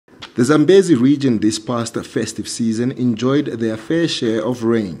The Zambezi region this past festive season enjoyed their fair share of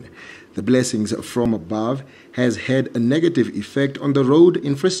rain. The blessings from above has had a negative effect on the road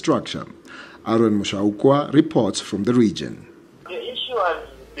infrastructure. Aaron Mushaukwa reports from the region. The issue has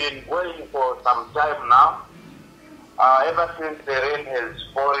been going for some time now. Ever since the rain has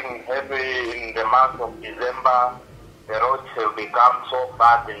fallen heavily in the month of December, the roads have become so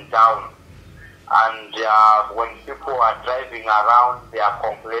bad in town. And when people are driving around, they are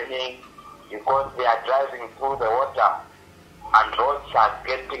complaining because they are driving through the water and roads are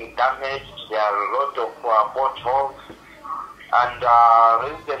getting damaged. There are a lot of potholes, and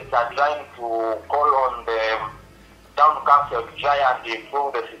residents are trying to call on the town council to try and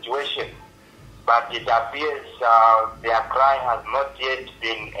improve the situation. But it appears their cry has not yet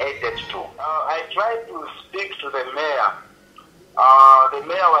been aided to. I tried to speak to the mayor. The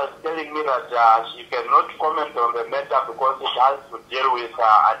mayor was telling me that she cannot comment on the matter because it has to deal with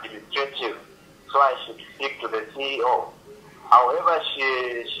administrative, so I should speak to the CEO. However,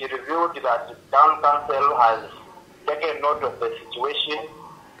 she revealed that the town council has taken note of the situation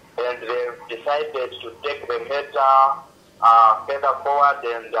and they've decided to take the matter further forward,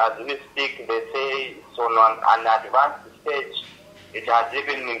 and as we speak, they say it's on an advanced stage. It has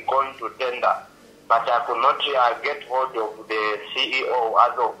even gone to tender. But I could not get hold of the CEO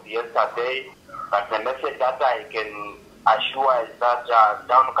as of yesterday. But the message that I can assure is that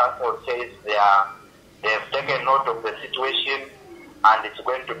town council says they've taken note of the situation and it's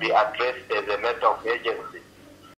going to be addressed as a matter of urgency.